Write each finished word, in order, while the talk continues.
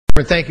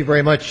Thank you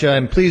very much.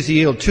 I'm pleased to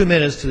yield 2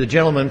 minutes to the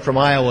gentleman from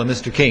Iowa,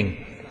 Mr.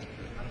 King.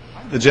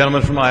 The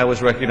gentleman from Iowa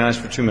is recognized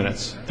for 2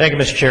 minutes. Thank you,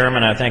 Mr.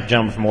 Chairman. I thank the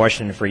gentleman from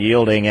Washington for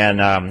yielding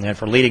and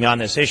for leading on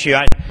this issue.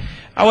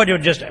 I would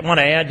just want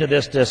to add to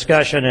this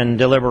discussion and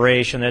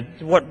deliberation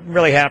that what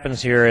really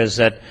happens here is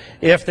that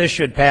if this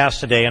should pass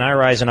today, and I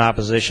rise in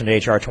opposition to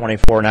H.R.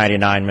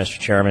 2499, Mr.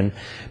 Chairman,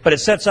 but it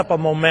sets up a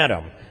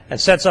momentum. It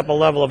sets up a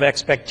level of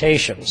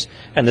expectations,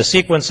 and the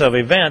sequence of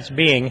events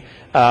being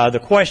the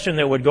question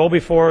that would go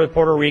before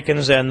Puerto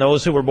Ricans and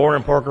those who were born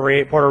in Puerto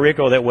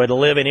Rico that would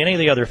live in any of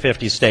the other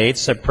 50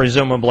 states,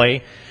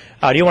 presumably,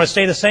 do you want to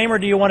stay the same or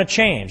do you want to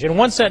change? And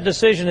once that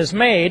decision is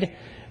made,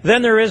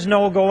 then there is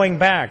no going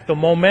back. The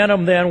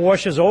momentum then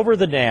washes over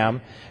the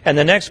dam, and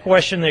the next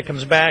question that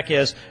comes back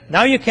is,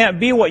 now you can't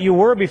be what you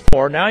were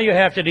before. Now you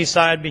have to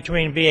decide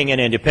between being an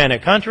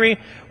independent country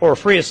or a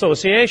free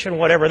association,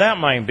 whatever that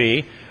might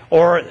be,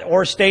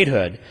 or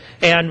statehood.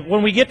 And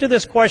when we get to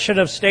this question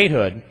of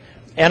statehood,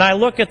 and I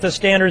look at the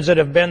standards that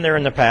have been there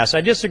in the past,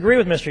 I disagree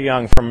with Mr.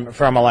 Young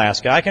from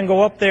Alaska. I can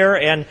go up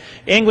there, and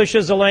English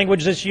is the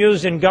language that's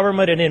used in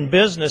government and in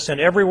business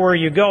and everywhere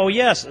you go.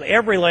 Yes,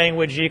 every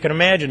language you can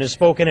imagine is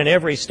spoken in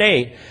every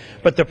state,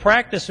 but the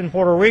practice in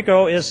Puerto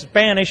Rico is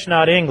Spanish,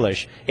 not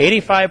English.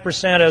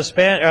 85%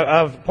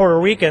 of Puerto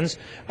Ricans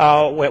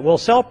will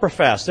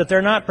self-profess that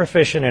they're not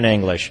proficient in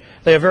English.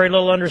 They have very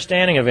little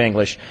understanding of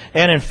English.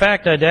 And in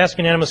fact, I'd ask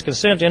unanimous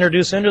consent to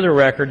introduce into the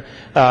record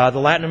the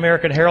Latin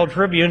American Herald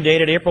Tribune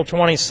dated April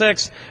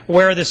 26,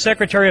 where the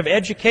Secretary of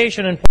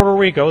Education in Puerto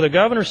Rico, the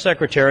Governor's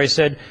Secretary,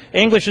 said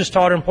English is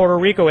taught in Puerto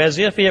Rico as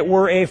if it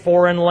were a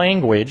foreign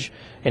language,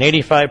 and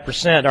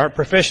 85% aren't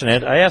proficient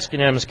in it. I ask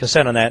unanimous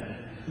consent on that.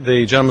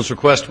 The gentleman's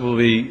request will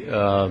be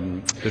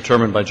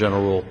determined by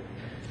general rule.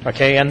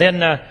 Okay, and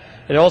then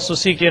it also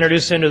seek to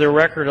introduce into the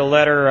record a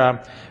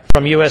letter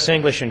from U.S.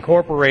 English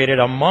Incorporated.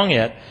 Among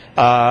it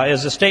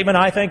is a statement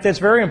I think that's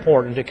very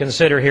important to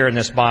consider here in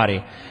this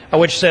body,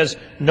 which says,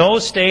 no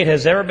state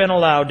has ever been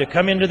allowed to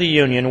come into the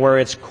Union where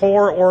its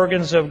core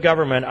organs of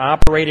government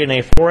operate in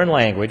a foreign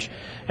language,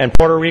 and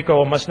Puerto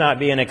Rico must not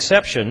be an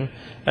exception.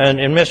 And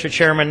Mr.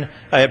 Chairman,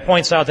 it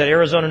points out that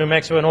Arizona, New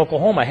Mexico, and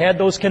Oklahoma had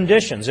those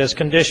conditions as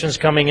conditions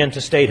coming into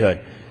statehood.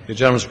 The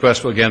gentleman's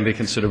request will again be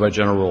considered by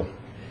general rule.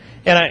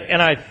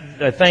 And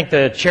I thank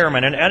the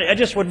chairman, and I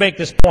just would make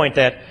this point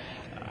that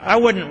I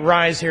wouldn't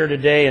rise here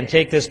today and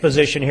take this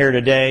position here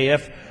today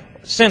if,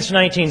 since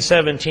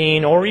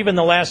 1917, or even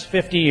the last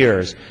 50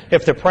 years,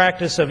 if the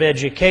practice of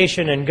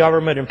education and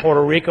government in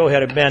Puerto Rico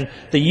had been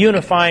the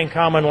unifying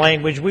common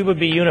language, we would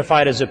be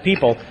unified as a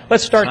people.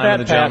 Let's start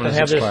that path and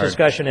have this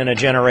discussion in a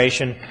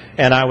generation,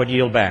 and I would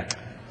yield back.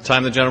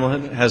 Time the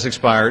gentleman has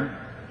expired.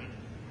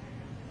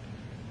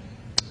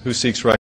 Who seeks right?